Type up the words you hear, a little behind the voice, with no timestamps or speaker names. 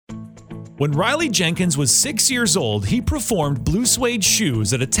When Riley Jenkins was 6 years old, he performed Blue Suede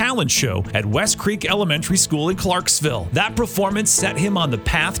Shoes at a talent show at West Creek Elementary School in Clarksville. That performance set him on the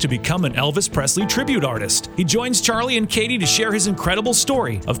path to become an Elvis Presley tribute artist. He joins Charlie and Katie to share his incredible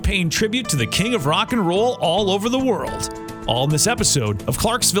story of paying tribute to the king of rock and roll all over the world. All in this episode of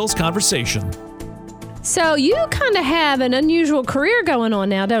Clarksville's Conversation. So you kind of have an unusual career going on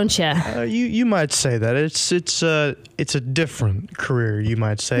now, don't you? You might say that it's a different career. You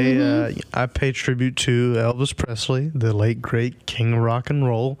might say I pay tribute to Elvis Presley, the late great king of rock and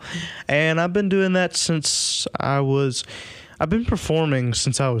roll, and I've been doing that since I've been performing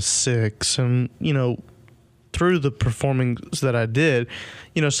since I was 6, and through the performings that I did,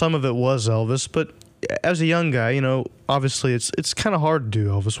 some of it was Elvis, but as a young guy, obviously it's kind of hard to do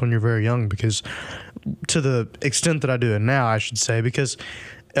Elvis when you're very young, because to the extent that I do it now, I should say, because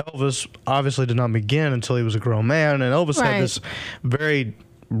Elvis obviously did not begin until he was a grown man, and Elvis had this very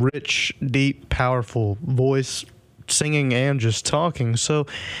rich, deep, powerful voice, singing and just talking. So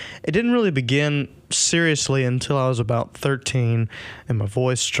it didn't really begin seriously until I was about 13, and my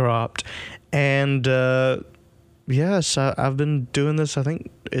voice dropped. And yes, I've been doing this. I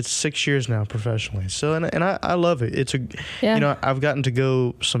think it's 6 years now professionally. So and I love it. It's I've gotten to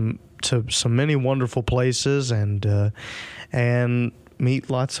go to some many wonderful places and meet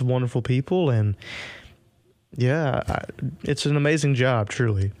lots of wonderful people, and it's an amazing job,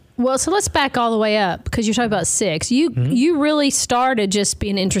 truly. Well, so let's back all the way up, because you're talking about 6. You really started just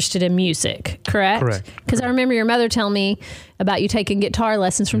being interested in music, correct? Correct. Because I remember your mother telling me about you taking guitar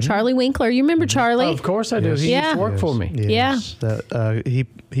lessons from Charlie Winkler. You remember Charlie? Oh, of course I do. He used to work for me. Yes.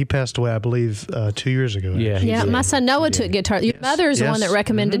 He passed away, I believe, 2 years ago. Yeah. My son Noah took guitar. Your mother is the one that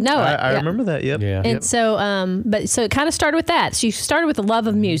recommended Noah. I remember that. Yep. Yeah. And so, so it kind of started with that. So you started with the love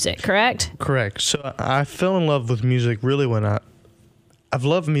of music, correct? Correct. So I fell in love with music really when I've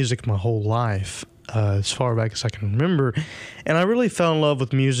loved music my whole life, as far back as I can remember, and I really fell in love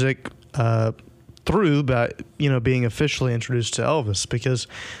with music through being officially introduced to Elvis, because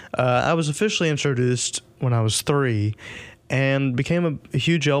I was officially introduced when I was 3, and became a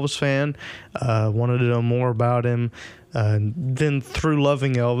huge Elvis fan. Wanted to know more about him. Then through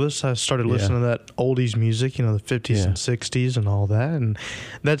loving Elvis, I started listening to that oldies music, the 50s and 60s and all that. And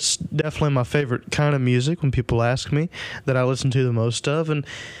that's definitely my favorite kind of music when people ask me, that I listen to the most of. And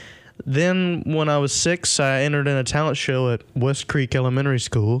then when I was 6, I entered in a talent show at West Creek Elementary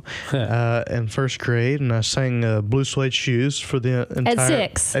School in first grade, and I sang Blue Suede Shoes for the entire...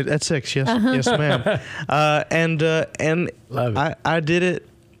 At 6? At 6, yes. Yes, ma'am. And Love it. I did it.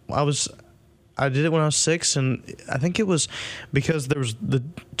 I did it when I was 6, and I think it was because there was the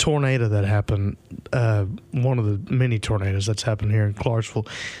tornado that happened, one of the many tornadoes that's happened here in Clarksville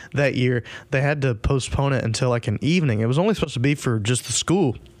that year. They had to postpone it until like an evening. It was only supposed to be for just the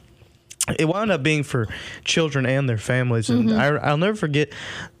school. It wound up being for children and their families, and I'll never forget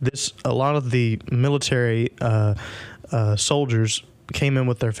this. A lot of the military soldiers came in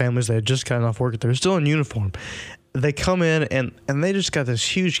with their families. They had just gotten off work. They were still in uniform. They come in and they just got this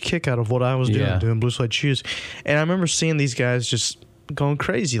huge kick out of what I was doing Blue Suede Shoes. And I remember seeing these guys just going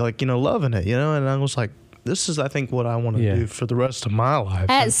crazy, loving it, and I was like, this is, I think, what I want to do for the rest of my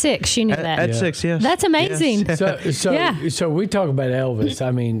life. At 6, you knew that. At 6, yes. That's amazing. Yes. So we talk about Elvis. I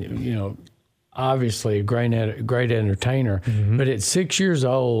mean, obviously a great entertainer, but at 6 years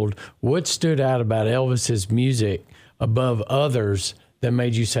old, what stood out about Elvis's music above others that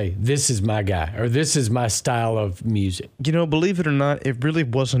made you say, this is my guy, or this is my style of music? Believe it or not, it really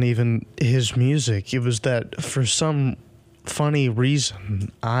wasn't even his music. It was that for some funny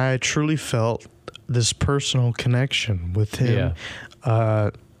reason, I truly felt this personal connection with him.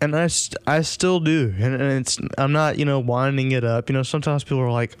 And I still do. And I'm not, winding it up. Sometimes people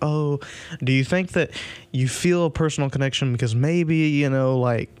are like, oh, do you think that you feel a personal connection because maybe,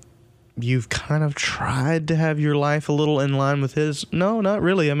 you've kind of tried to have your life a little in line with his? No, not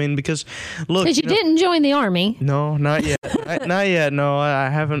really. I mean, because look, because you didn't join the Army. No, not yet. Not yet. No, I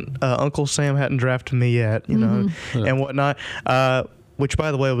haven't. Uncle Sam hadn't drafted me yet, and whatnot. Which,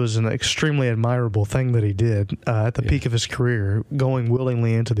 by the way, was an extremely admirable thing that he did at the peak of his career, going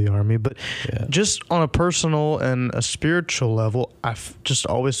willingly into the Army. But just on a personal and a spiritual level, I've just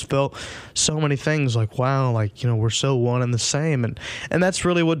always felt so many things like, wow, we're so one and the same. And that's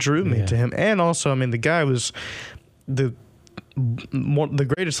really what drew me to him. And also, I mean, the guy was the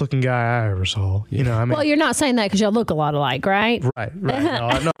greatest looking guy I ever saw. Well, you're not saying that because y'all look a lot alike, right? Right.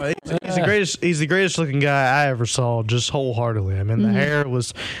 No, he's the greatest looking guy I ever saw, just wholeheartedly. I mean, the hair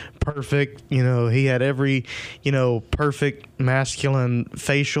was perfect. He had every, perfect masculine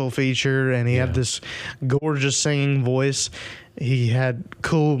facial feature, and he had this gorgeous singing voice. He had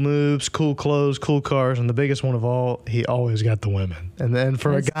cool moves, cool clothes, cool cars, and the biggest one of all, he always got the women. And then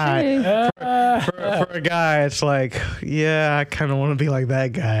for a guy, for a guy, it's like, yeah, I kind of want to be like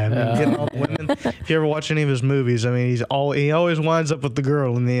that guy. I mean, getting all the women. If you ever watch any of his movies, I mean, he always winds up with the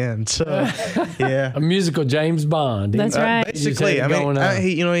girl in the end. So, yeah, a musical James Bond. That's right. Basically, I mean,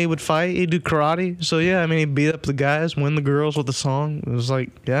 he would fight, he'd do karate. So yeah, I mean, he'd beat up the guys, win the girls with the song. It was like,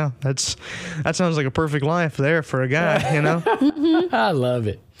 yeah, that sounds like a perfect life there for a guy, I love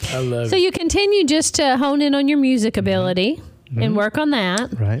it. So you continue just to hone in on your music ability and work on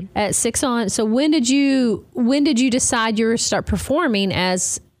that. Right. At 6 on. So when did you decide you were start performing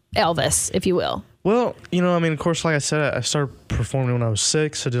as Elvis, if you will? Well, of course, like I said, I started performing when I was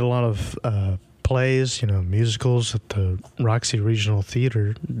 6. I did a lot of plays, musicals at the Roxy Regional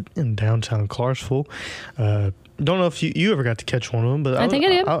Theater in downtown Clarksville. Don't know if you ever got to catch one of them, but I think I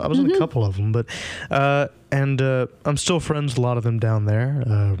did. I was in a couple of them, but and I'm still friends with a lot of them down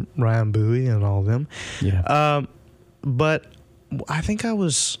there, Ryan Bowie and all of them. Yeah. But I think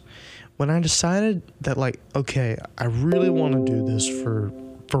when I decided that, like, okay, I really want to do this for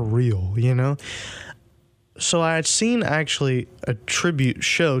real, So I had seen actually a tribute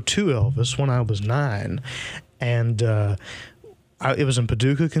show to Elvis when I was 9, and it was in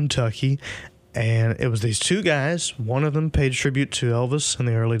Paducah, Kentucky. And it was these two guys. One of them paid tribute to Elvis in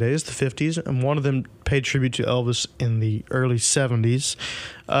the early days, the 50s, and one of them paid tribute to Elvis in the early 70s,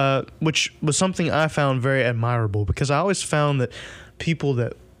 which was something I found very admirable, because I always found that people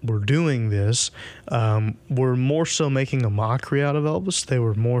that were doing this were more so making a mockery out of Elvis. They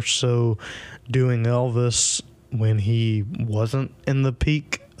were more so doing Elvis when he wasn't in the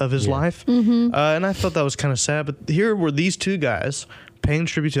peak of his life. And I thought that was kind of sad. But here were these two guys paying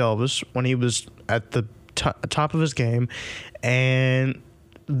tribute to Elvis when he was at the top of his game. And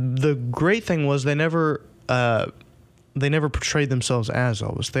the great thing was they never portrayed themselves as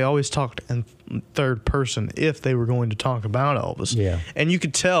Elvis. They always talked in third person if they were going to talk about Elvis. Yeah. And you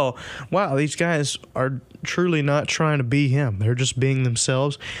could tell, wow, these guys are truly not trying to be him. They're just being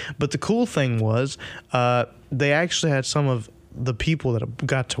themselves. But the cool thing was they actually had some of the people that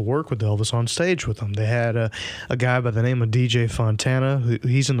got to work with Elvis on stage with them. They had a guy by the name of DJ Fontana,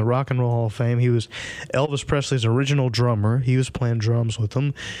 he's in the Rock and Roll Hall of Fame. He was Elvis Presley's original drummer. He was playing drums with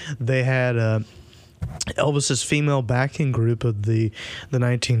them. They had Elvis's female backing group of the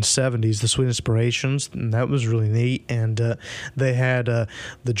 1970s, the Sweet Inspirations, and that was really neat. And they had the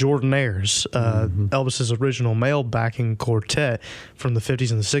Jordanaires, Elvis's original male backing quartet from the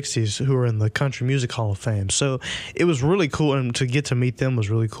 50s and the 60s, who are in the Country Music Hall of Fame. So it was really cool, and to get to meet them was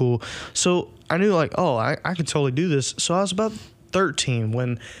really cool. So I knew, like, oh, I could totally do this. So I was about 13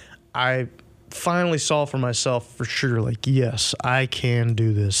 when I finally saw for myself for sure, like, yes, I can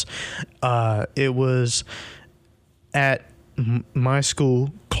do this. It was at my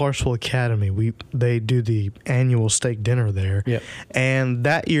school, Clarksville Academy. They do the annual steak dinner there. Yep. And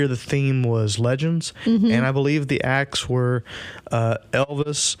that year the theme was Legends, and I believe the acts were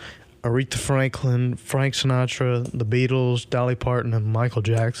Elvis, Aretha Franklin, Frank Sinatra, the Beatles, Dolly Parton, and Michael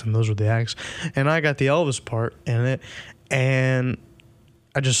Jackson. Those were the acts. And I got the Elvis part in it, and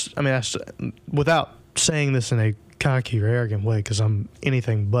without saying this in a cocky or arrogant way, because I'm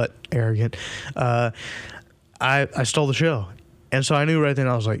anything but arrogant, I stole the show. And so I knew right then,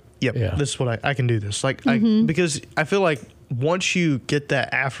 I was like, yep, this is what I can do this. Like, because I feel like once you get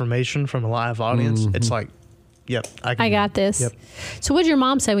that affirmation from a live audience, it's like, yep, I got this. Yep. So what did your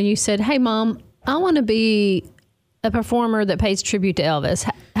mom say when you said, hey, Mom, I want to be a performer that pays tribute to Elvis?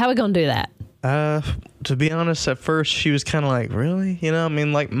 How are we going to do that? To be honest, at first she was kind of like, really?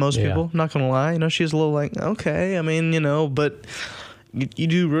 Like most people, not going to lie, she was a little like, okay, but you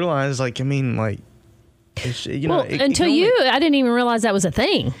do realize, like, it's, until I didn't even realize that was a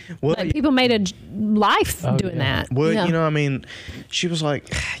thing. Well, like, people made a life doing that. Well, she was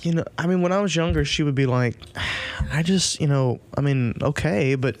like, when I was younger, she would be like, I just,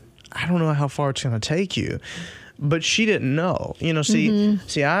 okay, but I don't know how far it's going to take you. But she didn't know,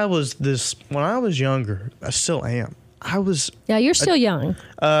 see, I was this, when I was younger, I still am. Yeah, you're still young.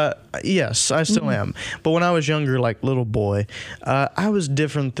 Yes, I still am. But when I was younger, like little boy, I was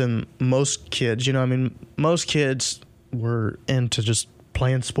different than most kids. Most kids were into just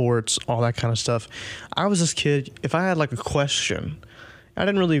playing sports, all that kind of stuff. I was this kid, if I had like a question, I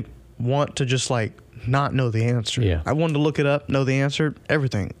didn't really want to just like not know the answer. Yeah. I wanted to look it up, know the answer,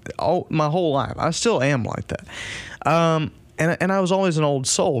 everything. My whole life. I still am like that. And I was always an old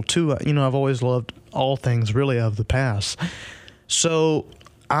soul too. I've always loved all things really of the past. So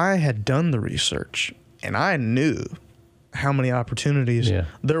I had done the research and I knew how many opportunities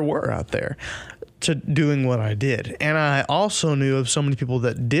there were out there to doing what I did. And I also knew of so many people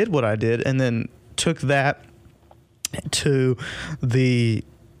that did what I did and then took that to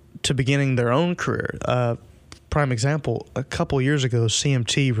beginning their own career. Prime example, a couple years ago,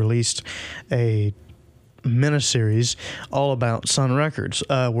 CMT released a miniseries all about Sun Records,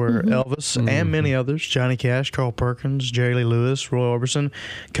 where Elvis and many others, Johnny Cash, Carl Perkins, Jerry Lee Lewis, Roy Orbison,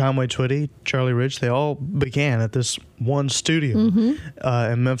 Conway Twitty, Charlie Rich, they all began at this one studio in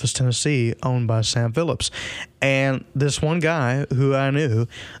Memphis, Tennessee, owned by Sam Phillips. And this one guy who I knew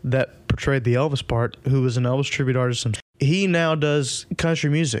that portrayed the Elvis part, who was an Elvis Tribute Artist, and he now does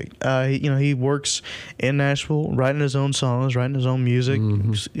country music. He works in Nashville, writing his own songs, writing his own music,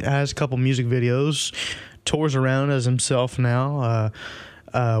 has a couple music videos, tours around as himself now,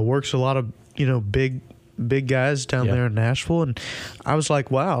 works a lot of, big guys down there in Nashville. And I was like,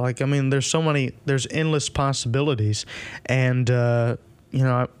 wow, there's endless possibilities. And, I've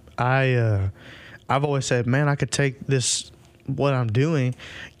always said, man, I could take this, what I'm doing,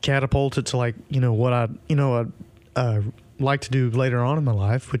 catapult it to what I'd like to do later on in my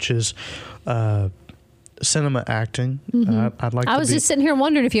life, which is, cinema acting. I'd like. I was just sitting here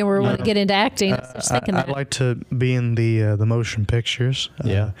wondering if you were going to get into acting. I'd like to be in the motion pictures.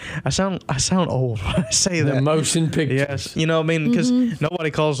 I sound old when I say that. The motion pictures. Yes, because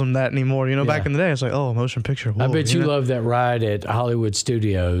nobody calls them that anymore. Back in the day, it's like, oh, motion picture. Whoa, I bet you love that ride at Hollywood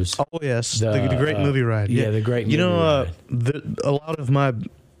Studios. Oh yes, the great movie ride. Yeah, the great movie ride. A lot of my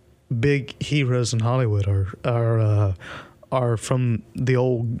big heroes in Hollywood are from the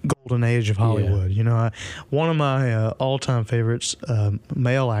old golden age of Hollywood. One of my all-time favorites,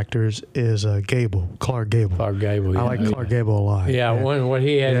 male actors, is Clark Gable. Clark Gable. I like Clark Gable a lot. Yeah, what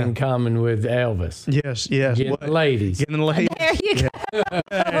he had in common with Elvis. Yes. Getting ladies. Getting the ladies. There you go.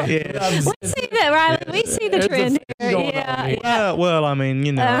 Yes. We see that, right? We see the trend here. Yeah. Well, I am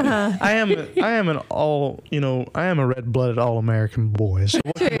an red-blooded all-American boy. So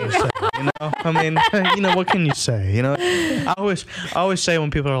what can you say? What can you say? I always say when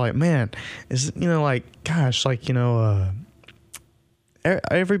people are like, man,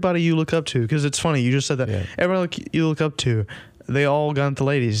 everybody you look up to, because it's funny, you just said that. Everybody you look up to, they all got the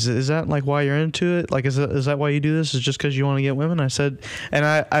ladies. Is that why you're into it? Is that why you do this? Is just because you want to get women? I said, and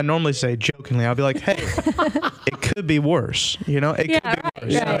I normally say jokingly, I'll be like, hey, it could be worse. It could be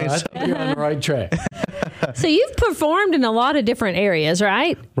worse. Right. I think you're on the right track. So you've performed in a lot of different areas,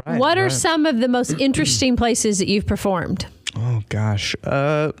 right? What are some of the most interesting places that you've performed? Oh gosh.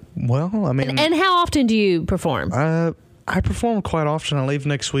 And how often do you perform? I perform quite often. I leave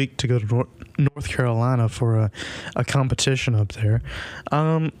next week to go to North Carolina for a competition up there.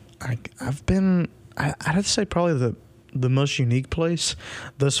 I'd have to say probably the most unique place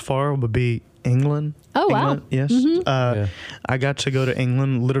thus far would be England. Oh, England, wow. Yes. I got to go to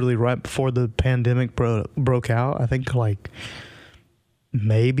England literally right before the pandemic broke out. I think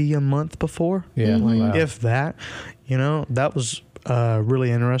maybe a month before. Yeah. Wow. If that, that was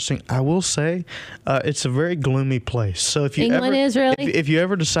really interesting. I will say it's a very gloomy place. So if you if you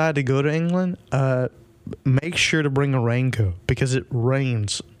ever decide to go to England, make sure to bring a raincoat because it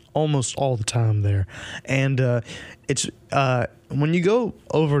rains almost all the time there. And it's when you go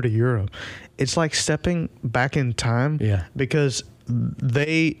over to Europe, it's like stepping back in time. Yeah. Because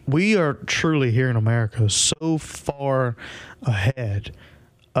we are truly here in America so far ahead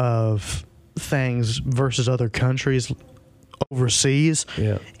of things versus other countries overseas.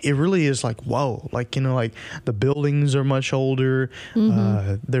 Yeah. It really is like, whoa, the buildings are much older.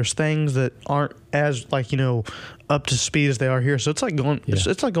 There's things that aren't as up to speed as they are here. So it's like going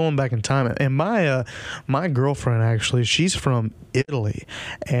it's like going back in time. And my girlfriend, actually, she's from Italy,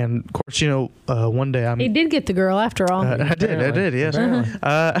 and of course, one day He did get the girl after all. I did, yes.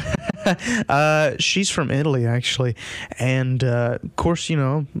 She's from Italy, actually, and of course,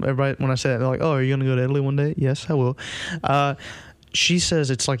 everybody, when I say that, they're like, "Oh, are you going to go to Italy one day?" Yes, I will. She says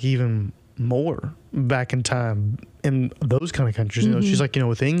it's like even more back in time in those kind of countries. She's like,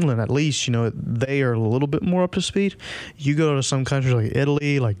 with England, at least, they are a little bit more up to speed. You go to some countries like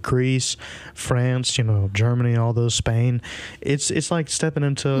Italy, like Greece, France, Germany, all those, Spain. It's like stepping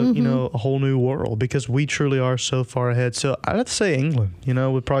into, a whole new world because we truly are so far ahead. So I'd have to say England,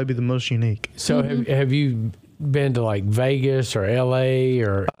 would probably be the most unique. So have you been to like Vegas or LA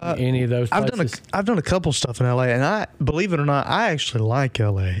or any of those places? I've done a couple stuff in LA, and I, believe it or not, I actually like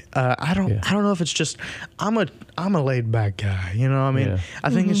LA. I don't know if it's just I'm a laid back guy. You know, I mean, I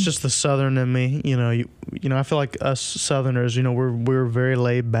think it's just the Southern in me. You know, I feel like us Southerners, you know, we're very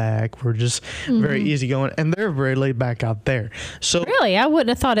laid back. We're just very easygoing, and they're very laid back out there. So really, I wouldn't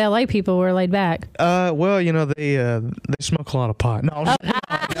have thought LA people were laid back. Well, you know, they smoke a lot of pot. No,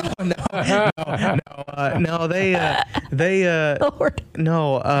 they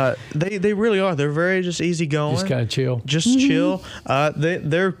really are. They're very just easygoing. Just kind of chill. Just chill.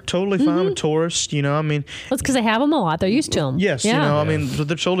 They're totally fine with tourists. You know, I mean, that's because they have them a lot. They're used to them. Yes, you know, I mean,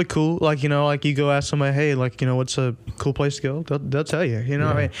 they're totally cool. Like, you know, like you go ask somebody, hey, like, you know, what's a cool place to go? They'll tell you. You know,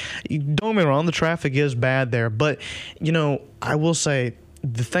 I mean, don't get me wrong, the traffic is bad there, but you know, I will say,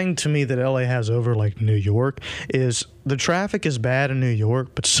 the thing to me that LA has over like New York is the traffic is bad in New York,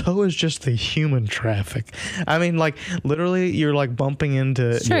 but so is just the human traffic. I mean, like literally you're like bumping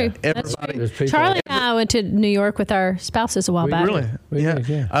into everybody. Charlie and I went to New York with our spouses a while back. Really?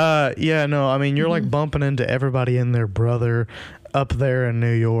 Yeah. No, I mean, you're like bumping into everybody and their brother up there in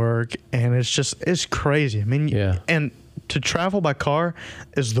New York, and it's crazy. I mean, and to travel by car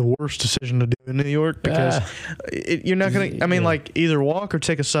is the worst decision to do in New York because you're not going to, I mean, like either walk or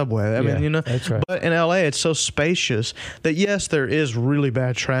take a subway. I mean, you know, that's right. But in LA, it's so spacious that yes, there is really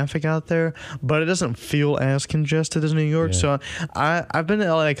bad traffic out there, but it doesn't feel as congested as New York. So I've been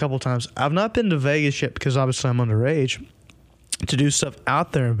to LA a couple times. I've not been to Vegas yet because obviously I'm underage to do stuff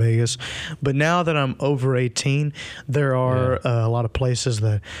out there in Vegas, but now that I'm over 18, there are a lot of places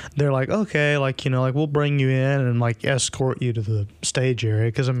that they're like, okay, like, you know, like we'll bring you in and like escort you to the stage area.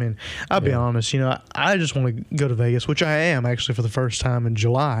 Because I mean, I'll be honest, you know, I just want to go to Vegas, which I am actually for the first time in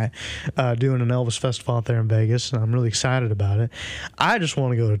July, doing an Elvis festival out there in Vegas, and I'm really excited about it. I just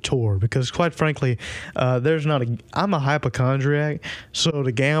want to go to tour because, quite frankly, I'm a hypochondriac, so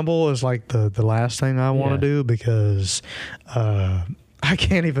to gamble is like the last thing I want to do because I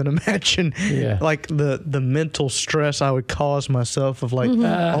can't even imagine like the mental stress I would cause myself of like,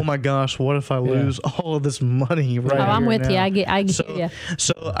 oh my gosh, what if I lose all of this money right here I'm with now? you. I get you.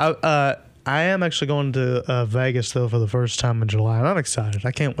 So I am actually going to Vegas though for the first time in July, and I'm excited.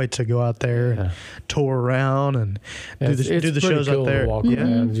 I can't wait to go out there and tour around and do the shows cool out there. To walk around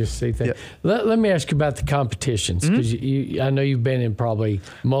and just see things. Let me ask you about the competitions because I know you've been in probably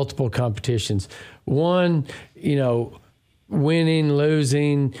multiple competitions. One, you know, winning,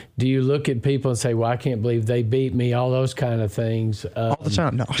 losing, do you look at people and say, well, I can't believe they beat me, all those kind of things? All the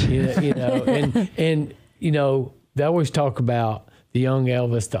time, no. You know, and you know, they always talk about the young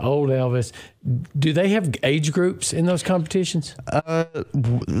Elvis, the old Elvis. Do they have age groups in those competitions?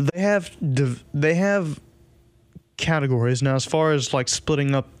 They have categories. Now, as far as like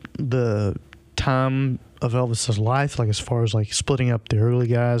splitting up the time of Elvis's life, like as far as like splitting up the early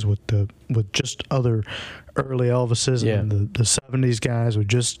guys with just other early Elvises and the 70s guys with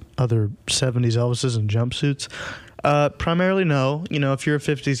just other 70s Elvises in jumpsuits, primarily no. You know, if you're a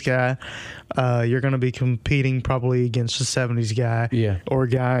 50s guy, you're going to be competing probably against a 70s guy or a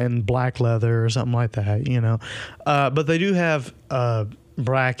guy in black leather or something like that, you know. But they do have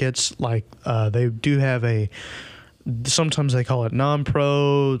brackets, like they do have sometimes they call it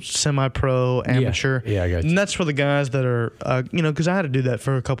non-pro, semi-pro, amateur. Yeah, I got you. And that's for the guys that are, you know, because I had to do that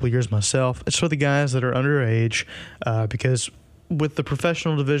for a couple of years myself. It's for the guys that are underage because with the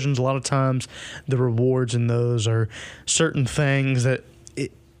professional divisions, a lot of times the rewards in those are certain things that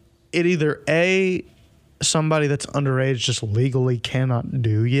it either somebody that's underage just legally cannot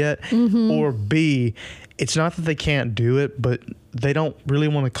do yet, or B, it's not that they can't do it, but they don't really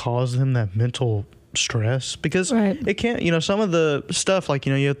want to cause them that mental stress because it can't, you know, some of the stuff like,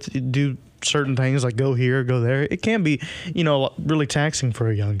 you know, you have to do certain things like go here, go there. It can be, you know, really taxing for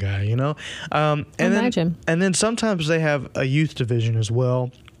a young guy, you know. And then sometimes they have a youth division as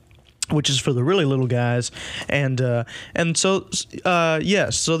well, which is for the really little guys, and so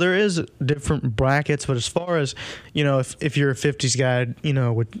yes, so there is different brackets. But as far as, you know, if you're a 50s guy, you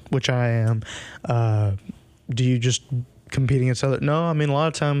know, which I am, do you just competing against other? No, I mean a lot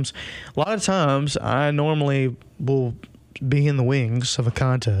of times I normally will be in the wings of a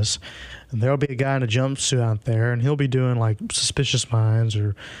contest, and there'll be a guy in a jumpsuit out there, and he'll be doing like Suspicious Minds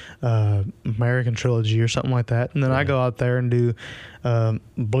or American Trilogy or something like that, and then I go out there and do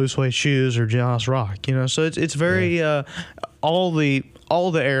Blue Suede Shoes or Jaws Rock, you know. So it's very all the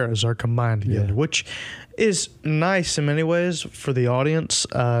eras are combined together, which is nice in many ways for the audience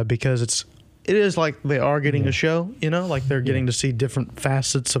because it is like they are getting a show, you know, like they're getting to see different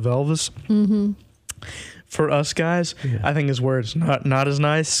facets of Elvis. for us guys, I think is where it's not as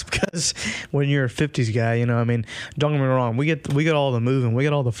nice, because when you're a 50s guy, you know, I mean, don't get me wrong, we get all the moving, we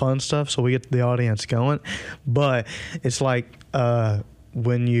get all the fun stuff, so we get the audience going, but it's like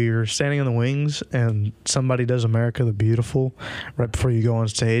when you're standing in the wings and somebody does America the Beautiful right before you go on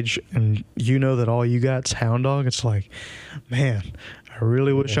stage, and you know that all you got's Hound Dog, it's like, man, I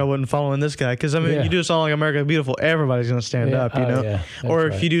really wish I wasn't following this guy, because I mean, you do a song like America the Beautiful, everybody's gonna stand up, you know. Or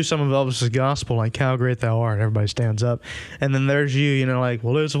if you do some of Elvis's gospel, like How Great Thou Art, everybody stands up, and then there's you know, like,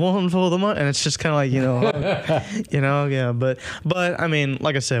 well, it's one for the month, and it's just kind of like, you know, you know, yeah. But I mean,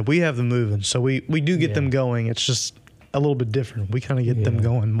 like I said, we have them moving, so we do get them going. It's just a little bit different. We kind of get them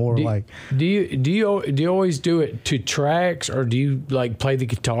going more like. Do you always do it to tracks, or do you like play the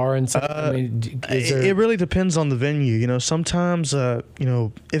guitar and stuff? I mean, it really depends on the venue. You know, sometimes you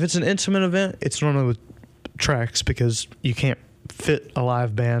know, if it's an intimate event, it's normally with tracks, because you can't fit a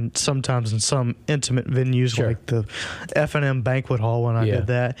live band sometimes in some intimate venues, like the F&M Banquet Hall when I did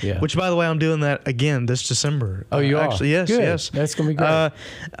that. Which, by the way, I'm doing that again this December. Oh, you actually, are? Yes, yes. That's gonna be great.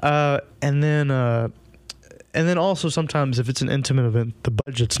 And then also sometimes if it's an intimate event, the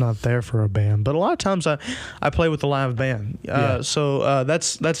budget's not there for a band. But a lot of times I play with a live band. So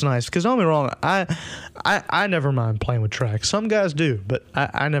that's nice. Because don't get me wrong, I never mind playing with tracks. Some guys do, but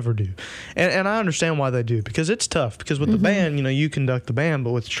I never do. And I understand why they do, because it's tough. Because with the band, you know, you conduct the band,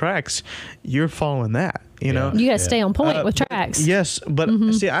 but with tracks, you're following that. You know, you got to stay on point with tracks. Yes, but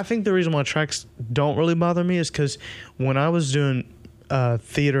see, I think the reason why tracks don't really bother me is because when I was doing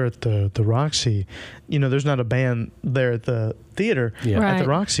theater at the Roxy, you know, there's not a band there at the theater. At the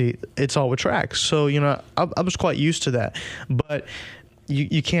Roxy, it's all with tracks. So, you know, I was quite used to that. But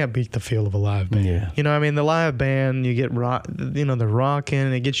you can't beat the feel of a live band. You know, I mean, the live band, you get rock, you know, they're rocking,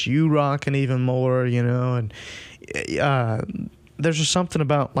 and it gets you rocking even more, you know, and there's just something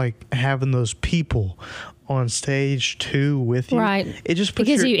about like having those people on stage too with you. Right. It just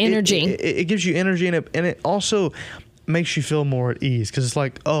gives you energy. It gives you energy, and it also makes you feel more at ease, because it's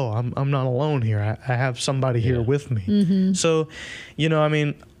like, oh, I'm not alone here. I have somebody here with me. So, you know, I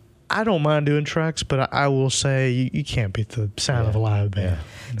mean, I don't mind doing tracks, but I will say you can't beat the sound of a live band.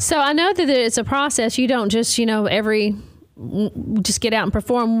 You know? So I know that it's a process. You don't just, you know, just get out and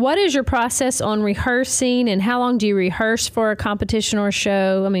perform. What is your process on rehearsing, and how long do you rehearse for a competition or a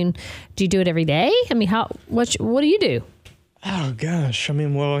show? I mean, do you do it every day? I mean, what do you do? Oh gosh, I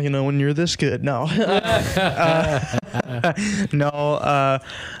mean, well, you know, when you're this good, no,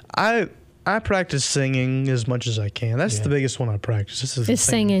 I practice singing as much as I can. That's the biggest one I practice. This is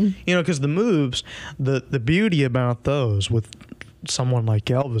singing. You know, because the moves, the beauty about those with someone like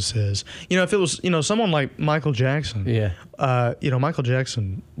Elvis is, you know, if it was, you know, someone like Michael Jackson, you know, Michael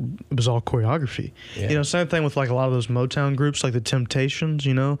Jackson was all choreography. You know, same thing with like a lot of those Motown groups, like the Temptations,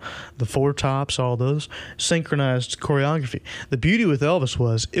 you know, the Four Tops, all those synchronized choreography. The beauty with Elvis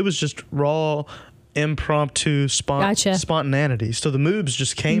was it was just raw, impromptu spontaneity. So the moves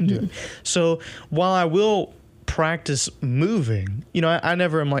just came to it. So while I will practice moving, you know, I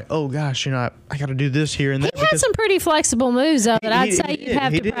never am like, oh gosh, you know, I got to do this here and there. He had some pretty flexible moves though that I'd say you'd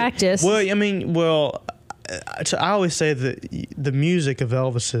have to practice. Well, I mean, I always say that the music of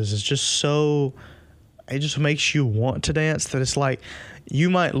Elvis's is just so, it just makes you want to dance, that it's like you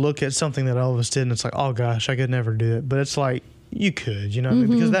might look at something that Elvis did and it's like, oh gosh, I could never do it. But it's like, you could, you know what I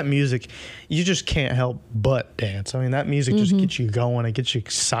mean? Because that music, you just can't help but dance. I mean, that music just gets you going. It gets you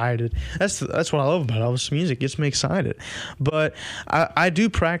excited. That's what I love about Elvis music. It gets me excited. But I do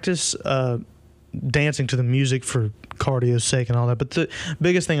practice dancing to the music for cardio's sake and all that. But the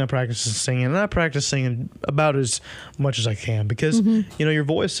biggest thing I practice is singing. And I practice singing about as much as I can, because, you know, your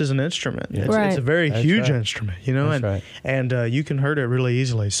voice is an instrument. It's a very huge instrument, you know, and you can hurt it really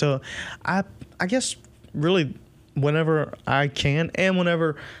easily. So I guess really whenever I can and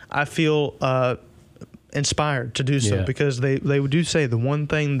whenever I feel inspired to do so, because they do say the one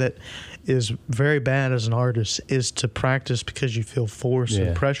thing that is very bad as an artist is to practice because you feel force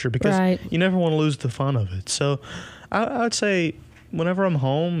and pressure, because you never want to lose the fun of it. So I'd say whenever I'm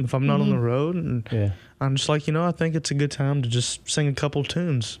home, if I'm not on the road, and I'm just like, you know, I think it's a good time to just sing a couple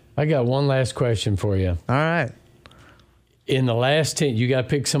tunes. I got one last question for you. All right. In the last 10, you got to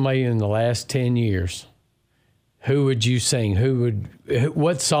pick somebody in the last 10 years. Who would you sing?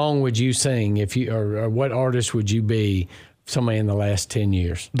 What song would you sing if you, or what artist would you be? Somebody in the last 10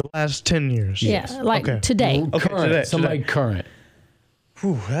 years. The last 10 years. Yeah, like today. Current. Somebody current.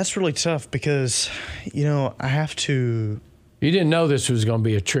 Whew, that's really tough because, you know, I have to. You didn't know this was going to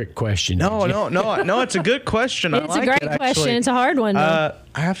be a trick question. No. It's a good question. It's a great question. It's a hard one. I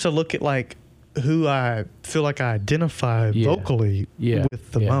have to look at like who I feel like I identify vocally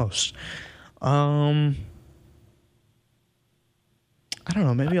with the most. I don't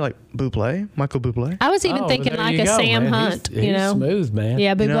know, maybe like Bublé, Michael Bublé. I was even thinking like a Sam man. Hunt, He's smooth, man.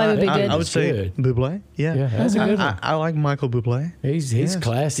 Yeah, Bublé would be good. I would say Good. Bublé. Yeah, Yeah, that's a good one. I like Michael Bublé. He's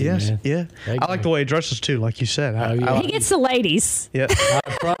classy, Yes, man. yeah. I like the way he dresses too, like you said. He gets the ladies. Yeah.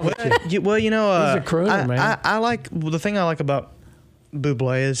 He's Well, you know, a crooner, man. I like the thing I like about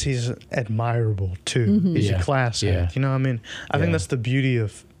Bublé is he's admirable too. Mm-hmm. He's Yeah. a class Yeah. act. You know, I mean, I think that's the beauty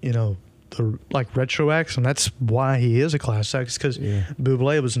of the like retro acts, and that's why he is a class act. Because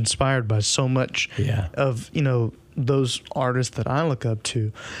Bublé was inspired by so much of those artists that I look up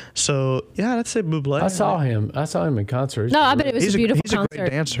to. So yeah, I'd say Bublé. I saw him in concert. No, I bet it was He's a beautiful he's a concert.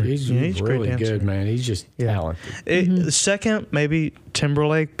 great dancer. He's a really great dancer. good, man. He's just talented. The second, maybe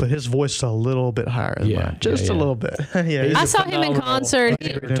Timberlake, but his voice is a little bit higher than mine. Just a little bit. Yeah, I saw him in concert.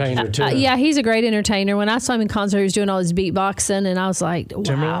 Entertainer too. Yeah, he's a great entertainer. When I saw him in concert, he was doing all his beatboxing, and I was like, wow.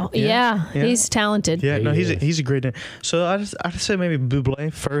 Timberlake? Yeah, Yeah. he's talented. Yeah, no, He he's a great dancer. So I'd say maybe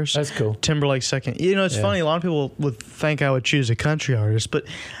Bublé first. That's cool. Timberlake second. It's funny. A lot of people would think I would choose a country artist, but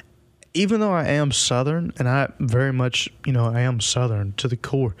even though I am Southern, and I very much, I am Southern to the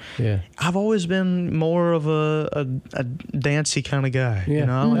core. Yeah. I've always been more of a dancey kind of guy.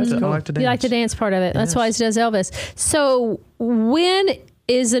 Yeah. I like to dance. You like the dance part of it. That's why he does Elvis. So when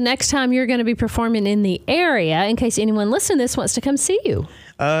is the next time you're going to be performing in the area, in case anyone listening to this wants to come see you?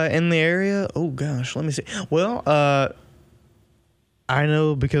 In the area? Oh, gosh. Let me see. Well, I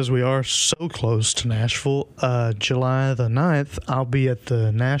know because we are so close to Nashville. July the 9th, I'll be at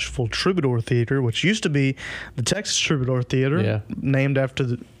the Nashville Troubadour Theater, which used to be the Texas Troubadour Theater, named after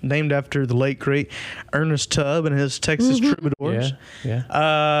the late great Ernest Tubb and his Texas Troubadours.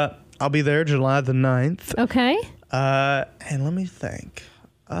 Yeah. I'll be there July the 9th. Okay. And let me think.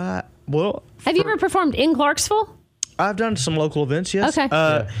 Have you ever performed in Clarksville? I've done some local events, yes.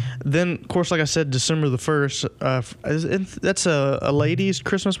 Okay. Then, of course, like I said, December the 1st, that's a ladies'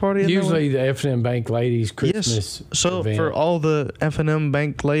 Christmas party. Usually the F&M Bank Ladies Christmas So event. for all the F&M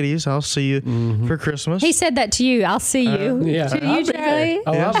Bank ladies, I'll see you for Christmas. He said that to you. I'll see you. Yeah. To I'll you, be there. Charlie.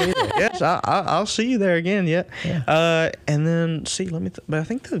 Oh, I'll be there. Yes, I'll see you there again. Yeah. And then but I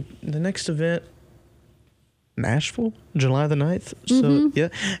think the next event, Nashville, July the 9th. So yeah,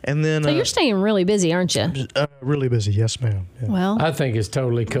 and then So you're staying really busy, aren't you? really busy. Yes, ma'am. Yeah. Well, I think it's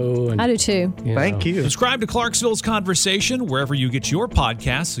totally cool. And, I do too. Thank you. Subscribe to Clarksville's Conversation wherever you get your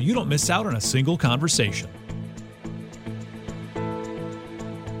podcasts so you don't miss out on a single conversation.